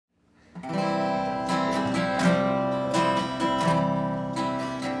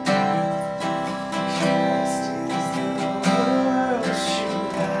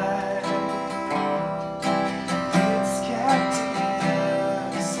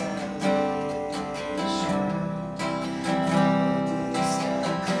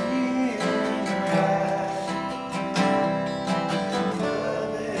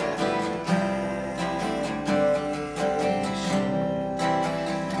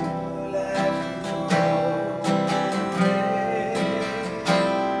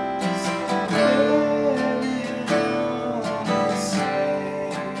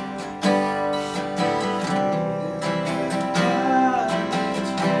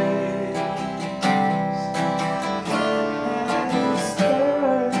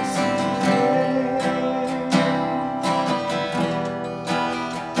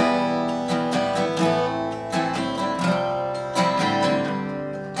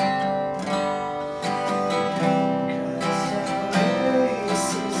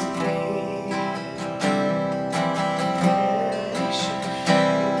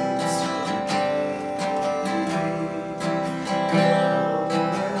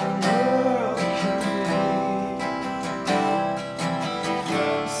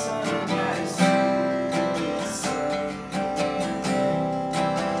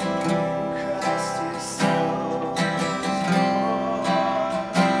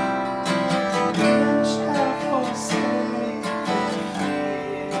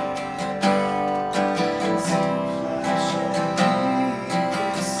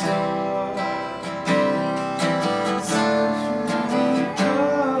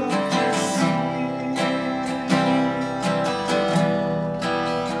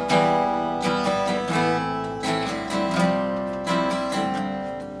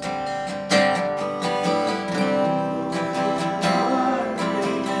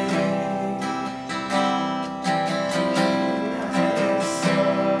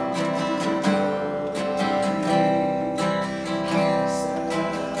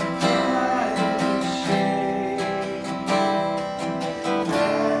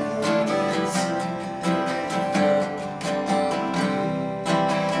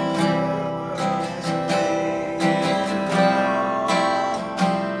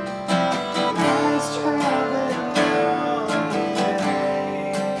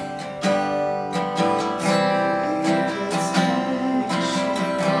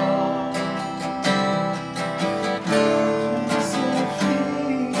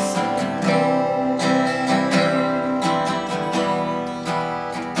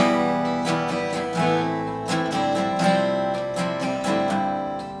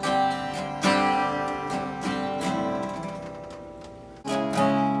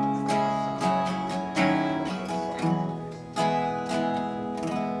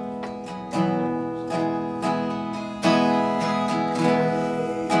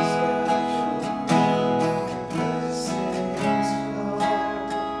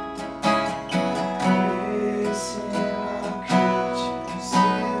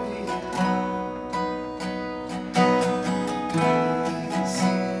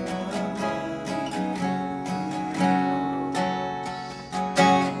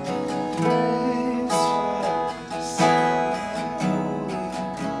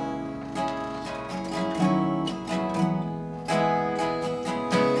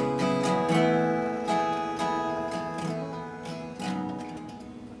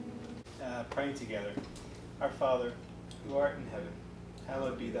Father, who art in heaven,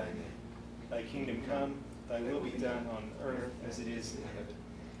 hallowed be thy name. Thy kingdom come, thy will be done on earth as it is in heaven.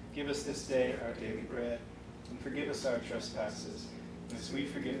 Give us this day our daily bread, and forgive us our trespasses, as we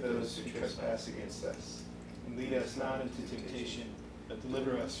forgive those who trespass against us. And lead us not into temptation, but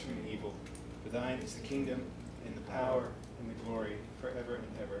deliver us from evil. For thine is the kingdom, and the power, and the glory, forever and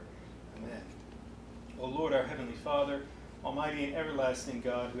ever. Amen. O Lord, our heavenly Father, almighty and everlasting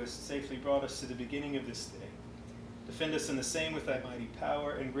God, who hast safely brought us to the beginning of this day, defend us in the same with thy mighty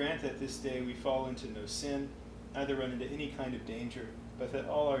power, and grant that this day we fall into no sin, neither run into any kind of danger, but that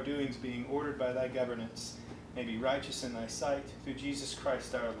all our doings, being ordered by thy governance, may be righteous in thy sight, through Jesus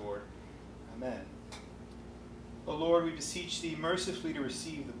Christ our Lord. Amen. O Lord, we beseech thee mercifully to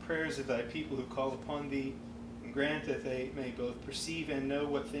receive the prayers of thy people who call upon thee, and grant that they may both perceive and know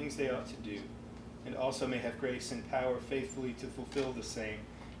what things they ought to do, and also may have grace and power faithfully to fulfill the same,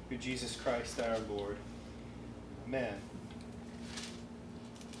 through Jesus Christ our Lord. Amen.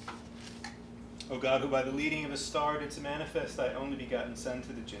 O God, who by the leading of a star didst manifest thy only begotten Son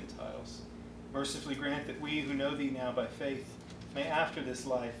to the Gentiles, mercifully grant that we who know thee now by faith may after this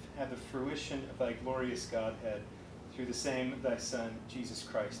life have the fruition of thy glorious Godhead, through the same thy Son, Jesus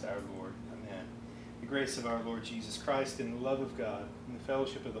Christ our Lord. Amen. The grace of our Lord Jesus Christ, and the love of God, and the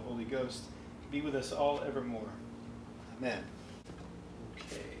fellowship of the Holy Ghost be with us all evermore. Amen.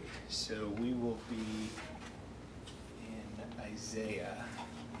 Okay, so we will be in Isaiah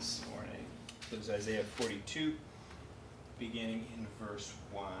this morning. So it's Isaiah 42, beginning in verse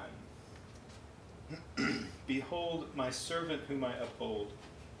 1. Behold, my servant whom I uphold,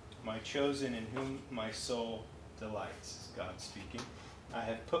 my chosen in whom my soul delights. God speaking. I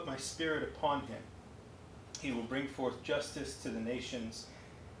have put my spirit upon him. He will bring forth justice to the nations.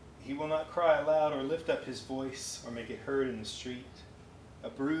 He will not cry aloud or lift up his voice or make it heard in the street. A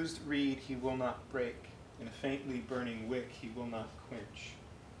bruised reed he will not break, and a faintly burning wick he will not quench.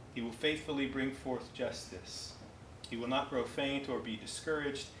 He will faithfully bring forth justice. He will not grow faint or be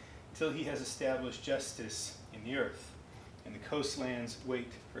discouraged till he has established justice in the earth, and the coastlands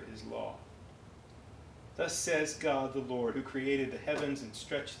wait for his law. Thus says God the Lord, who created the heavens and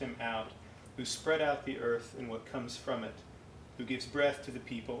stretched them out, who spread out the earth and what comes from it, who gives breath to the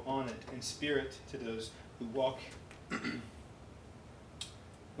people on it, and spirit to those who walk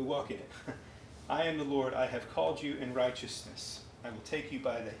who walk in it. I am the Lord, I have called you in righteousness. I will take you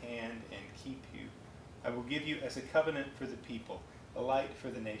by the hand and keep you. I will give you as a covenant for the people, a light for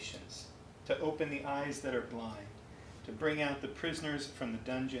the nations, to open the eyes that are blind, to bring out the prisoners from the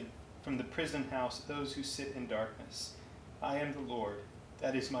dungeon, from the prison house, those who sit in darkness. I am the Lord,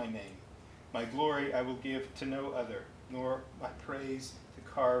 that is my name. My glory I will give to no other, nor my praise to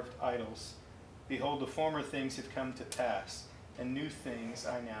carved idols. Behold, the former things have come to pass, and new things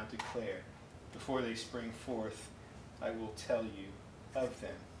I now declare. Before they spring forth, I will tell you of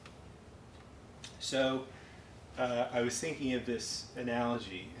them. So, I was thinking of this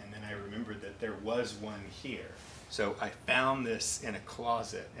analogy, and then I remembered that there was one here. So I found this in a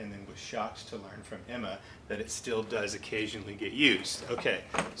closet and then was shocked to learn from Emma that it still does occasionally get used. Okay,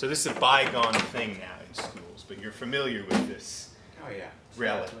 so this is a bygone thing now in schools, but you're familiar with this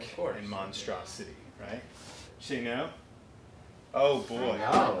relic and monstrosity, right? Say no? Oh boy.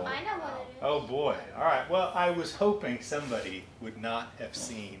 I know what it is. Oh boy. All right, well, I was hoping somebody would not have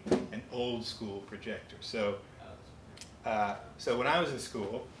seen an old school projector. So when I was in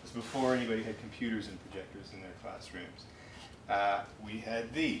school, it was before anybody had computers and projectors in their classrooms, we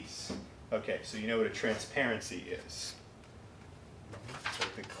had these. Okay, so you know what a transparency is. So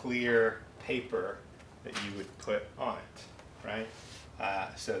the clear paper that you would put on it, right?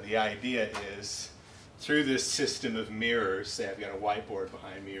 So the idea is, through this system of mirrors, say I've got a whiteboard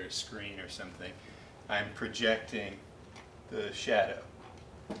behind me or a screen or something, I'm projecting the shadow.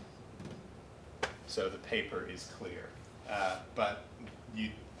 So the paper is clear. But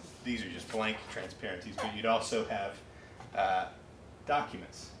these are just blank transparencies, but you'd also have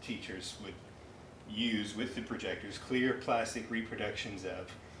documents teachers would use with the projectors, clear plastic reproductions of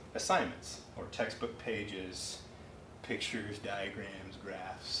assignments or textbook pages, pictures, diagrams,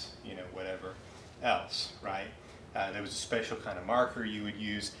 graphs, whatever else, right? There was a special kind of marker you would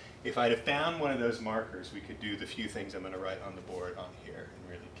use. If I'd have found one of those markers, we could do the few things I'm going to write on the board on here and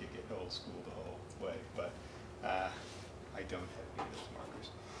really kick it old school the whole way, but I don't have any of those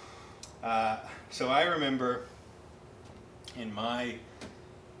markers. So I remember in my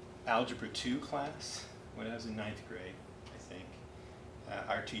Algebra 2 class, when I was in 9th grade, I think,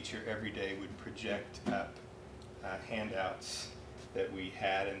 our teacher every day would project up handouts that we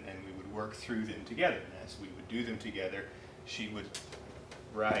had, and we would work through them together. And as we would do them together, she would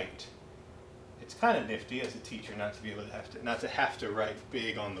write it's kind of nifty as a teacher not to be able to not to have to write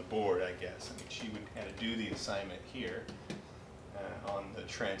big on the board, I guess. I mean, she would kind of do the assignment here on the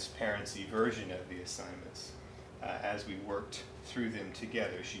transparency version of the assignments. As we worked through them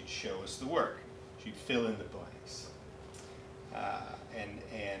together, she'd show us the work. She'd fill in the blanks.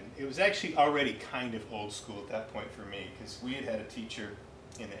 And it was actually already kind of old school at that point for me, because we had a teacher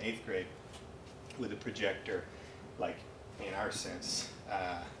in the 8th grade with a projector, like in our sense,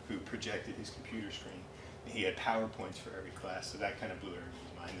 who projected his computer screen. And he had PowerPoints for every class, so that kind of blew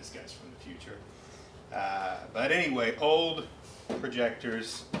everyone's mind. This guy's from the future. But anyway, old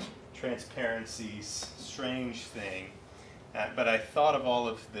projectors, transparencies, strange thing. But I thought of all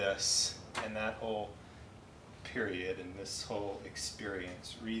of this and that whole period and this whole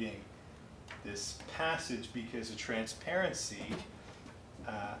experience reading this passage, because a transparency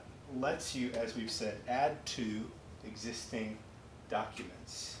lets you, as we've said, add to existing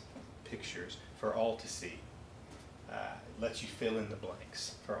documents, pictures, for all to see. Lets you fill in the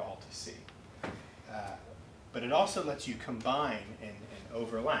blanks for all to see. But it also lets you combine and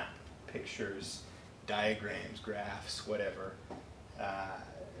overlap pictures, diagrams, graphs, whatever,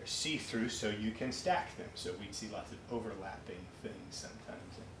 see through, so you can stack them. So we'd see lots of overlapping things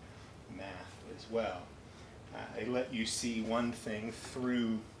sometimes in math as well. They let you see one thing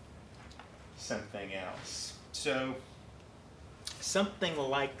through something else. So something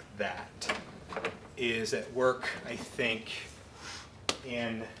like that is at work, I think,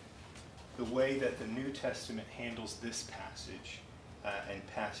 in the way that the New Testament handles this passage and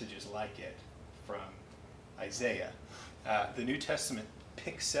passages like it from Isaiah. The New Testament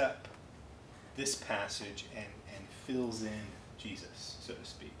picks up this passage and fills in Jesus, so to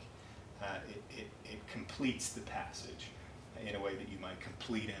speak. It completes the passage in a way that you might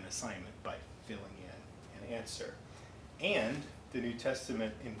complete an assignment by filling in an answer. And the New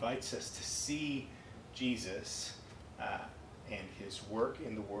Testament invites us to see Jesus and his work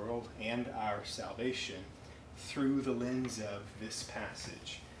in the world and our salvation through the lens of this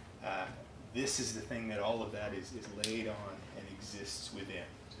passage. This is the thing that all of that is laid on and exists within.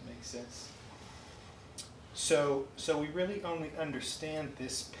 Does it make sense? So we really only understand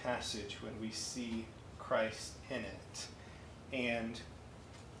this passage when we see Christ in it. And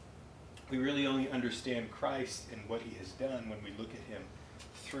we really only understand Christ and what he has done when we look at him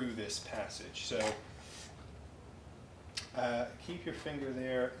through this passage. So keep your finger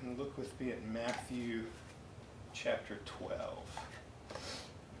there and look with me at Matthew chapter 12.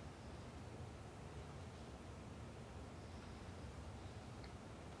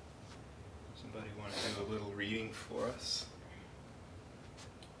 Somebody want to do a little reading for us?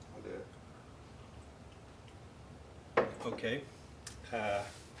 I'll do it. Okay.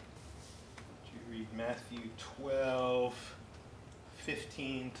 Would you read Matthew 12,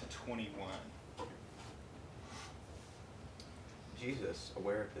 15 to 21? Jesus,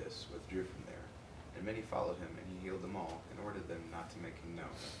 aware of this, withdrew from there, and many followed him, and he healed them all, and ordered them not to make him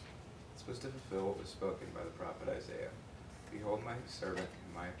known. This was to fulfill what was spoken by the prophet Isaiah. Behold my servant,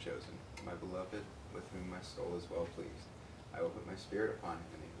 whom I have chosen, my beloved, with whom my soul is well pleased. I will put my spirit upon him,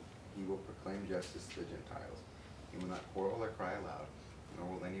 and he will proclaim justice to the Gentiles. He will not quarrel or cry aloud, nor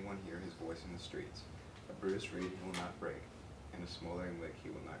will anyone hear his voice in the streets. A bruised reed he will not break, and a smoldering wick he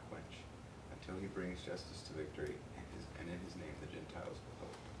will not quench, until he brings justice to victory, and in his name the Gentiles will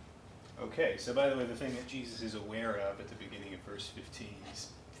hope. Okay, so by the way, the thing that Jesus is aware of at the beginning of verse 15 is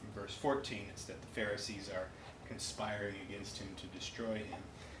from verse 14, it's that the Pharisees are conspiring against him to destroy him.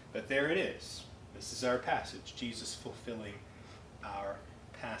 But there it is. This is our passage, Jesus fulfilling our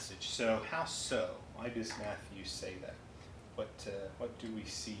passage. So how so? Why does Matthew say that? What do we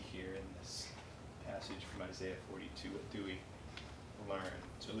see here in this passage from Isaiah 42? What do we learn?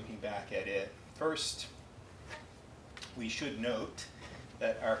 So looking back at it, first, we should note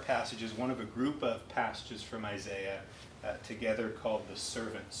that our passage is one of a group of passages from Isaiah together called the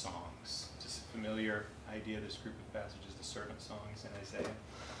servant songs. Just a familiar idea, this group of passages, the servant songs in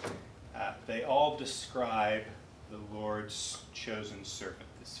Isaiah. They all describe the Lord's chosen servant,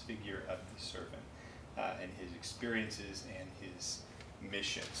 this figure of the servant, and his experiences and his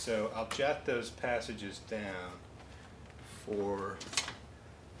mission. So I'll jot those passages down for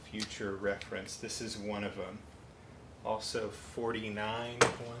future reference. This is one of them. Also 49,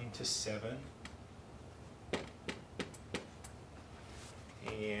 1 to 7.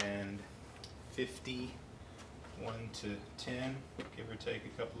 And 50, 1 to 10, give or take a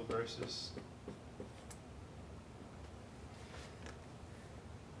couple of verses.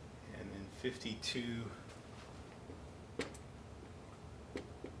 And then 52,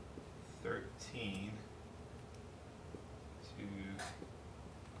 13 to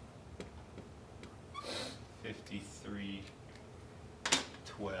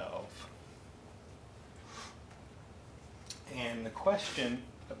 12. And the question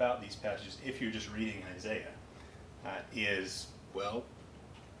about these passages, if you're just reading Isaiah, is, well,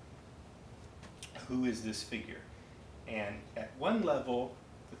 who is this figure? And at one level,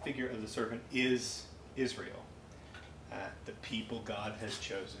 the figure of the servant is Israel, the people God has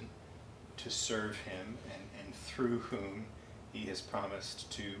chosen to serve him and through whom he has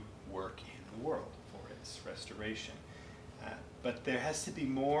promised to work in the world for its restoration. But there has to be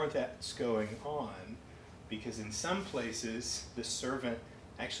more that's going on, because in some places the servant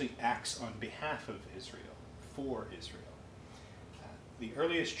actually acts on behalf of Israel, for Israel. The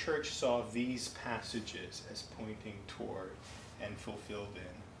earliest church saw these passages as pointing toward and fulfilled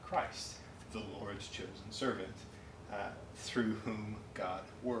in Christ, the Lord's chosen servant, through whom God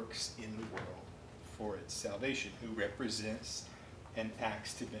works in the world for its salvation, who represents and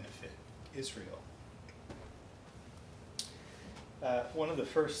acts to benefit Israel. One of the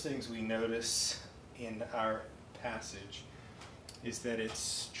first things we notice in our passage is that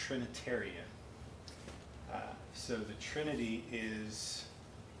it's Trinitarian. So the Trinity is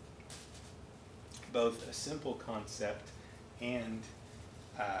both a simple concept and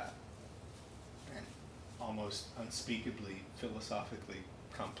an almost unspeakably philosophically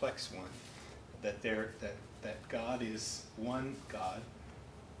complex one. That God is one God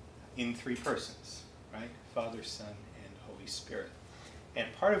in three persons, right? Father, Son, and Holy Spirit. And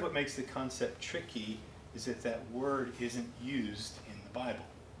part of what makes the concept tricky is that that word isn't used in the Bible.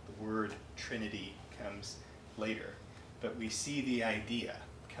 The word Trinity comes later. But we see the idea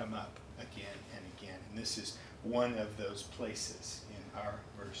come up again and again. And this is one of those places in our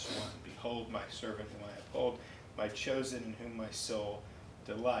verse 1. Behold my servant whom I uphold, my chosen in whom my soul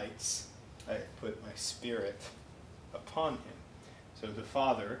delights. I have put my spirit upon him. So the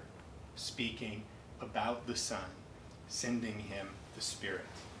Father speaking about the Son, sending him the Spirit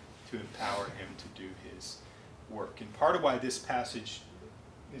to empower him to do his work. And part of why this passage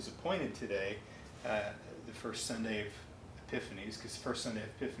is appointed today, the first Sunday of Epiphanies, because the first Sunday of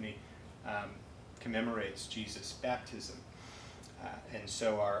Epiphany commemorates Jesus' baptism. And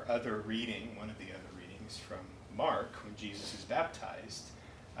so our other reading, one of the other readings from Mark, when Jesus is baptized,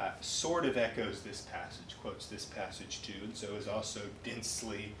 sort of echoes this passage, quotes this passage too, and so is also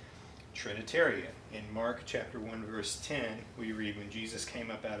densely Trinitarian. In Mark chapter 1 verse 10, we read, when Jesus came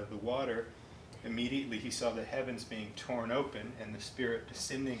up out of the water, immediately he saw the heavens being torn open and the Spirit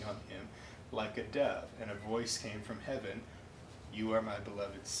descending on him like a dove, and a voice came from heaven, you are my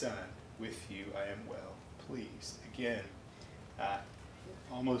beloved Son, with you I am well pleased. Again,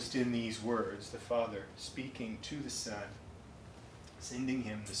 almost in these words, the Father speaking to the Son, sending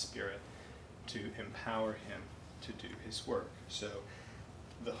him the Spirit to empower him to do his work. So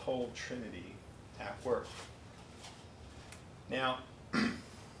the whole Trinity at work. Now,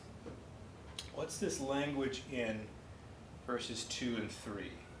 what's this language in verses 2 and 3?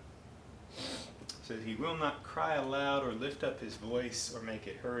 It says, he will not cry aloud or lift up his voice or make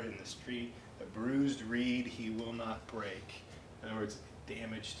it heard in the street. A bruised reed he will not break. In other words, a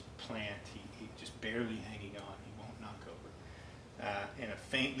damaged plant, he just barely hanging on, he won't knock over. And a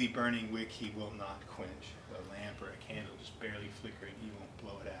faintly burning wick he will not quench. A lamp or a candle just barely flickering, he won't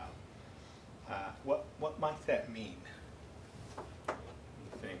blow it out. What might that mean? What do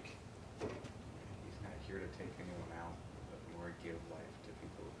you think? He's not here to take anyone out, but more give life to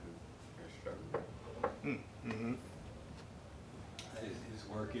people who are struggling. Mm-hmm. His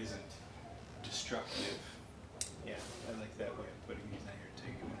work isn't destructive. Yeah, I like that way of putting it. He's not here to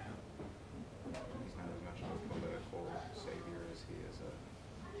take anyone out. He's not as much of a political savior as he is a,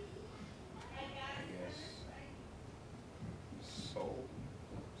 I guess, soul.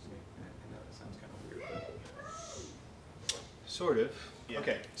 I know that sounds kind of weird, but Sort of. Yeah.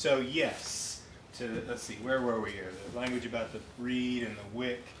 Okay, so yes. Let's see, where were we here? The language about the reed and the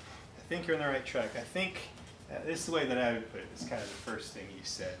wick. I think you're on the right track. I think, this is the way that I would put it. It's kind of the first thing you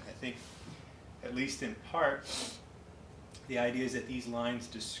said. I think, at least in part, the idea is that these lines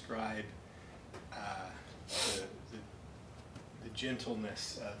describe the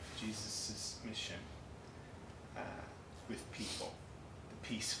gentleness of Jesus' mission with people, the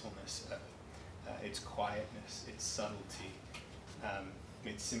peacefulness of it, its quietness, its subtlety,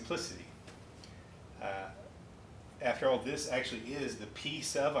 its simplicity. After all, this actually is the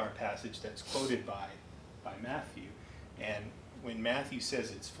piece of our passage that's quoted by Matthew. And when Matthew says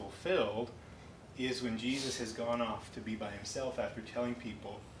it's fulfilled, is when Jesus has gone off to be by himself after telling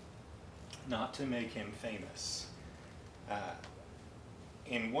people not to make him famous.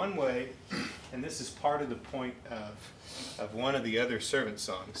 In one way, and this is part of the point of one of the other servant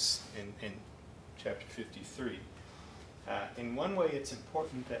songs in chapter 53, In one way, it's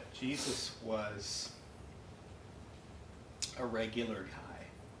important that Jesus was a regular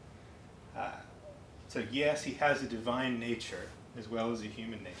guy. So yes, he has a divine nature as well as a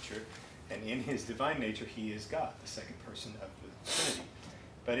human nature. And in his divine nature, he is God, the second person of the Trinity.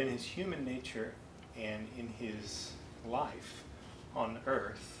 But in his human nature and in his life on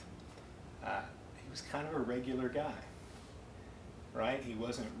earth, he was kind of a regular guy, right? He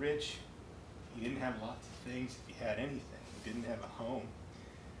wasn't rich. He didn't have lots of things, if he had anything. He didn't have a home.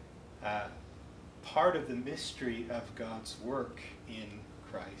 Part of the mystery of God's work in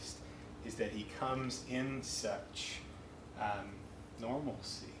Christ is that he comes in such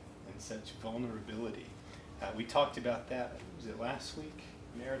normalcy and such vulnerability. We talked about that, was it last week?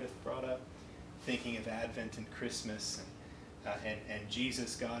 Meredith brought up thinking of Advent and Christmas and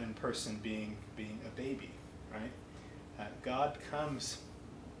Jesus, God in person, being a baby, right? God comes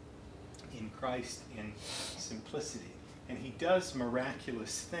in Christ in simplicity, and he does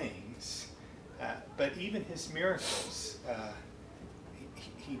miraculous things, but even his miracles,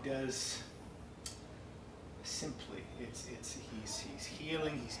 he does simply. He's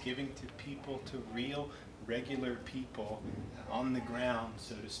healing, he's giving to people, to real, regular people on the ground,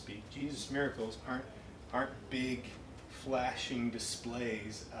 so to speak. Jesus' miracles aren't big, flashing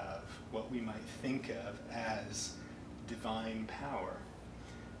displays of what we might think of as divine power.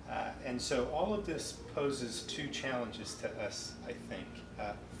 And so all of this poses two challenges to us, I think.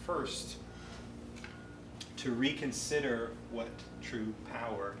 First, to reconsider what true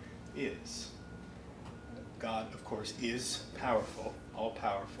power is. God, of course, is powerful,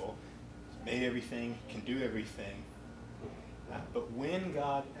 all-powerful, made everything, can do everything. But when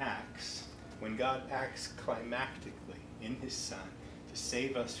God acts climactically in his Son to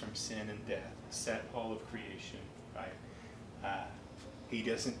save us from sin and death, set all of creation right, he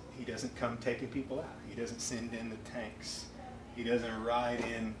doesn't come taking people out. He doesn't send in the tanks. He doesn't ride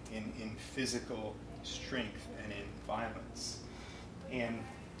in physical strength and in violence. And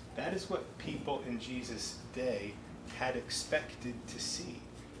that is what people in Jesus' day had expected to see.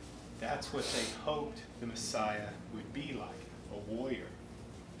 That's what they hoped the Messiah would be like, a warrior.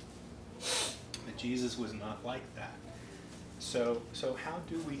 But Jesus was not like that. So how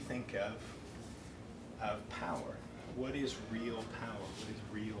do we think of power? What is real power? What is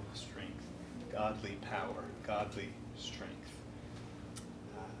real strength? Godly power, godly strength.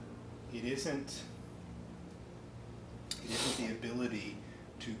 It isn't the ability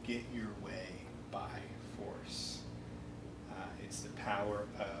to get your way by force. It's the power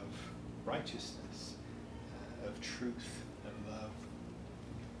of righteousness, of truth, of love.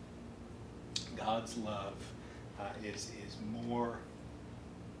 God's love is more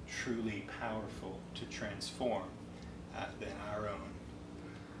truly powerful to transform than our own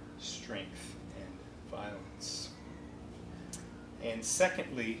strength and violence. And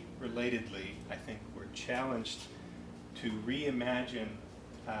secondly, relatedly, I think we're challenged to reimagine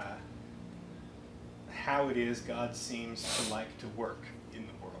how it is God seems to like to work in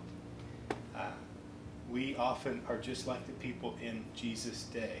the world. We often are just like the people in Jesus'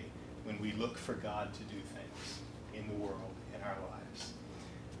 day when we look for God to do things in the world, in our lives.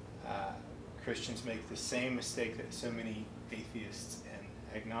 Christians make the same mistake that so many atheists and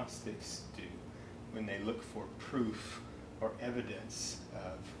agnostics do when they look for proof or evidence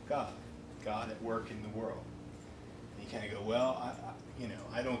of God at work in the world. And you kind of go, well,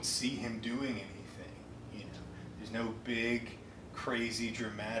 I don't see him doing anything. There's no big, crazy,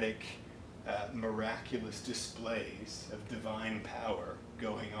 dramatic, miraculous displays of divine power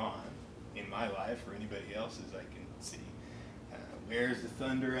going on in my life or anybody else's I can see. Where's the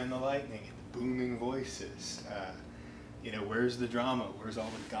thunder and the lightning and the booming voices? Where's the drama? Where's all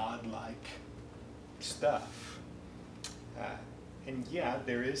the godlike stuff? And yeah,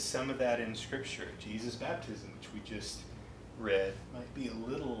 there is some of that in Scripture. Jesus' baptism, which we just read, might be a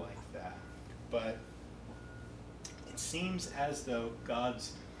little like that. But it seems as though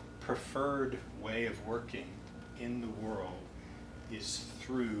God's preferred way of working in the world is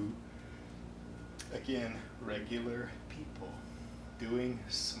through, again, regular people doing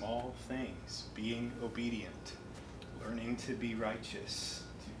small things, being obedient, learning to be righteous,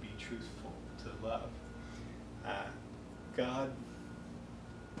 to be truthful, to love. God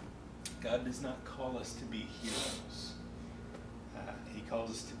does not call us to be heroes. He calls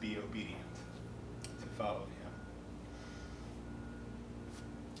us to be obedient, to follow him.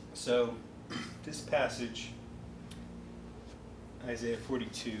 So, this passage, Isaiah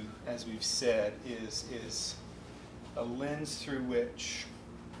 42, as we've said, is a lens through which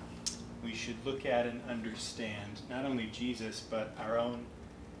we should look at and understand not only Jesus, but our own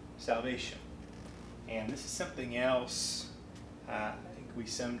salvation. And this is something else I think we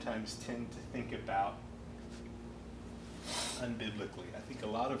sometimes tend to think about unbiblically. I think a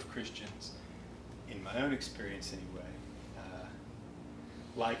lot of Christians, in my own experience anyway,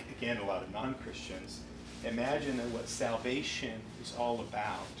 like, again, a lot of non-Christians, imagine that what salvation is all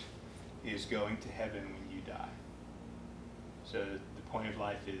about is going to heaven when you die. So the point of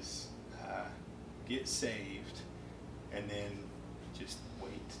life is get saved and then just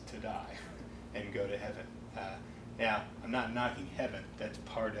wait to die and go to heaven. Now, I'm not knocking heaven. That's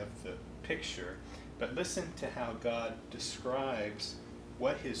part of the picture. But listen to how God describes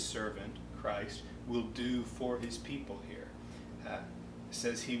what his servant, Christ, will do for his people here. It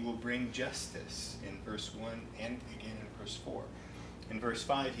says he will bring justice in verse 1 and again in verse 4. In verse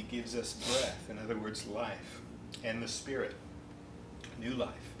 5, he gives us breath, in other words, life, and the Spirit, new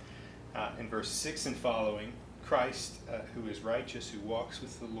life. In verse 6 and following, Christ, who is righteous, who walks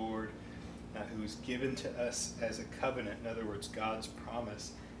with the Lord, who is given to us as a covenant, in other words, God's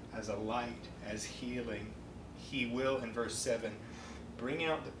promise, as a light, as healing. He will, in verse 7, bring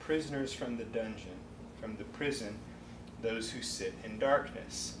out the prisoners from the dungeon, from the prison, those who sit in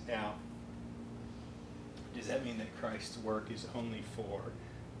darkness. Now, does that mean that Christ's work is only for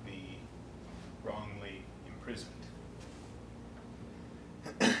the wrongly imprisoned?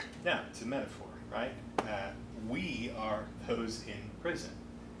 No, it's a metaphor, right? We are those in prison,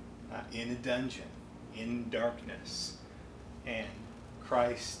 in a dungeon, in darkness, and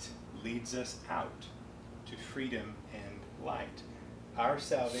Christ leads us out to freedom and light. Our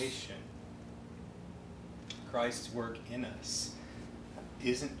salvation, Christ's work in us,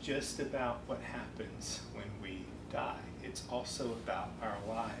 isn't just about what happens when we die. It's also about our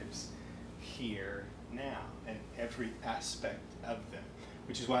lives here now and every aspect of them,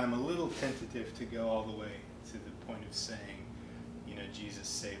 which is why I'm a little tentative to go all the way to the point of saying, Jesus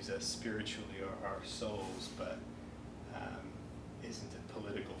saves us spiritually or our souls, but isn't a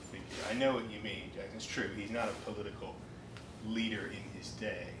political figure. I know what you mean, Jack. It's true. He's not a political leader in his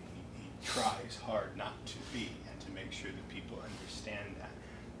day. He tries hard not to be and to make sure that people understand that.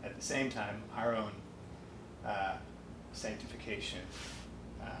 At the same time, our own sanctification,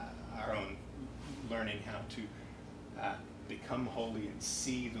 our own learning how to become holy and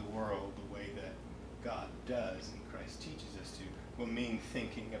see the world the way that God does and Christ teaches us to, will mean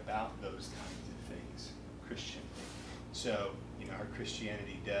thinking about those kinds of things Christianly. So, our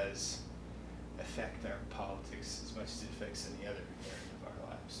Christianity does affect our politics as much as it affects any other area of our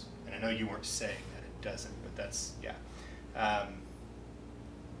lives. And I know you weren't saying that it doesn't, but that's, yeah.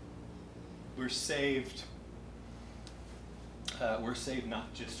 We're saved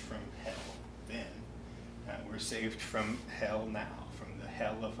not just from hell then. We're saved from hell now, from the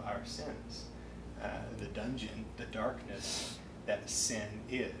hell of our sins. The dungeon, the darkness that sin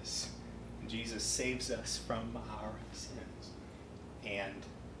is. Jesus saves us from our sins. And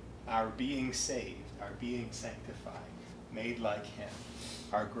our being saved, our being sanctified, made like him,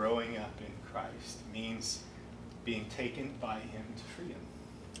 our growing up in Christ means being taken by him to freedom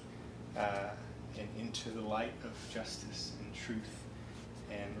and into the light of justice and truth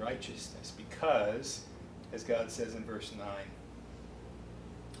and righteousness. Because, as God says in verse 9,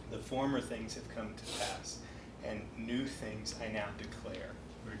 the former things have come to pass, and new things I now declare.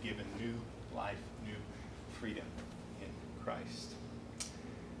 We're given new life, new freedom in Christ.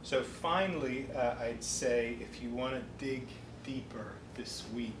 So finally, I'd say if you want to dig deeper this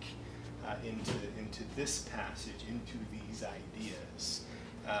week into this passage, into these ideas,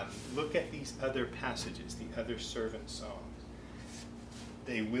 look at these other passages, the other servant songs.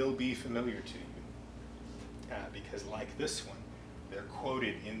 They will be familiar to you because like this one, they're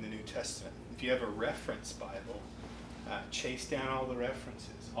quoted in the New Testament. If you have a reference Bible, chase down all the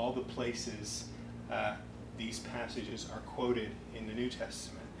references, all the places these passages are quoted in the New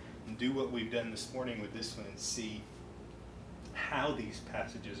Testament. And do what we've done this morning with this one and see how these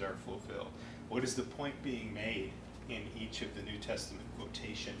passages are fulfilled. What is the point being made in each of the New Testament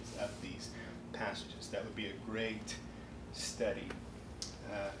quotations of these passages? That would be a great study.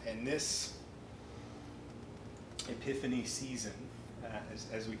 And this Epiphany season,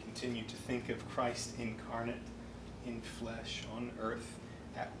 as we continue to think of Christ incarnate in flesh on earth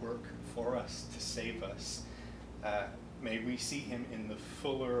at work for us to save us, may we see him in the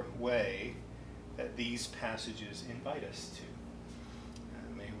fuller way that these passages invite us to.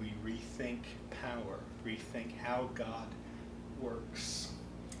 May we rethink power, rethink how God works,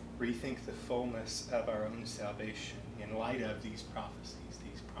 rethink the fullness of our own salvation in light of these prophecies,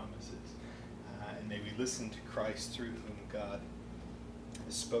 these promises. And may we listen to Christ through whom God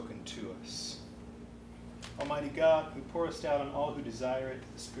has spoken to us. Almighty God, who pourest out on all who desire it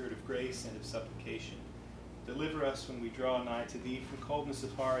the spirit of grace and of supplication, deliver us when we draw nigh to thee from coldness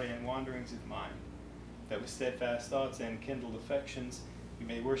of heart and wanderings of mind, that with steadfast thoughts and kindled affections we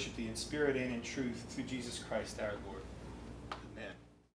may worship thee in spirit and in truth through Jesus Christ our Lord.